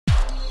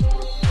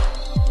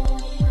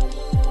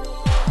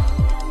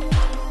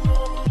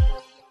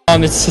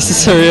It's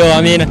just surreal.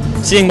 I mean,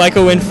 seeing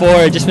Michael win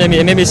 4 just made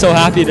me so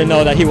happy to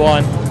know that he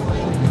won.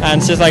 And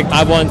it's just like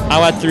I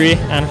got 3,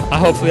 and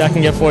hopefully I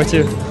can get 4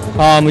 too.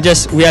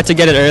 We had to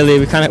get it early.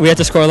 We had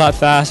to score a lot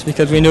fast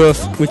because we knew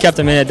if we kept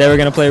them in it, they were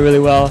going to play really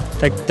well.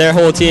 Like their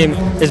whole team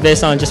is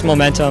based on just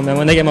momentum, and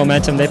when they get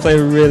momentum, they play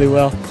really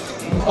well.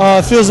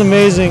 It feels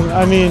amazing.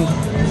 I mean,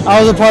 I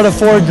was a part of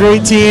 4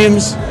 great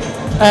teams,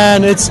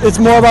 and it's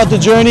more about the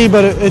journey,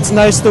 but it's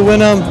nice to win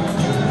them,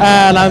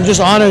 and I'm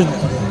just honored.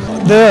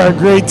 They're a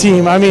great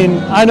team. I mean,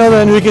 I know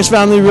the Enriquez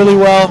family really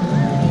well,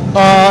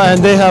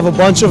 and they have a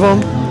bunch of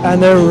them,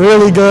 and they're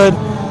really good,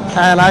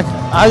 and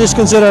I just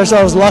consider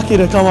ourselves lucky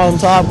to come on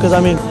top because,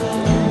 I mean,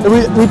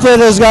 we play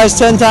those guys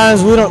 10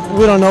 times. We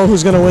don't know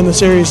who's going to win the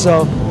series,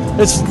 so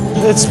it's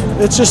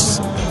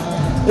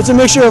a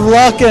mixture of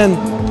luck and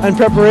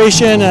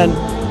preparation, and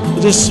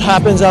it just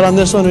happens that on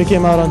this one we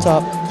came out on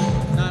top.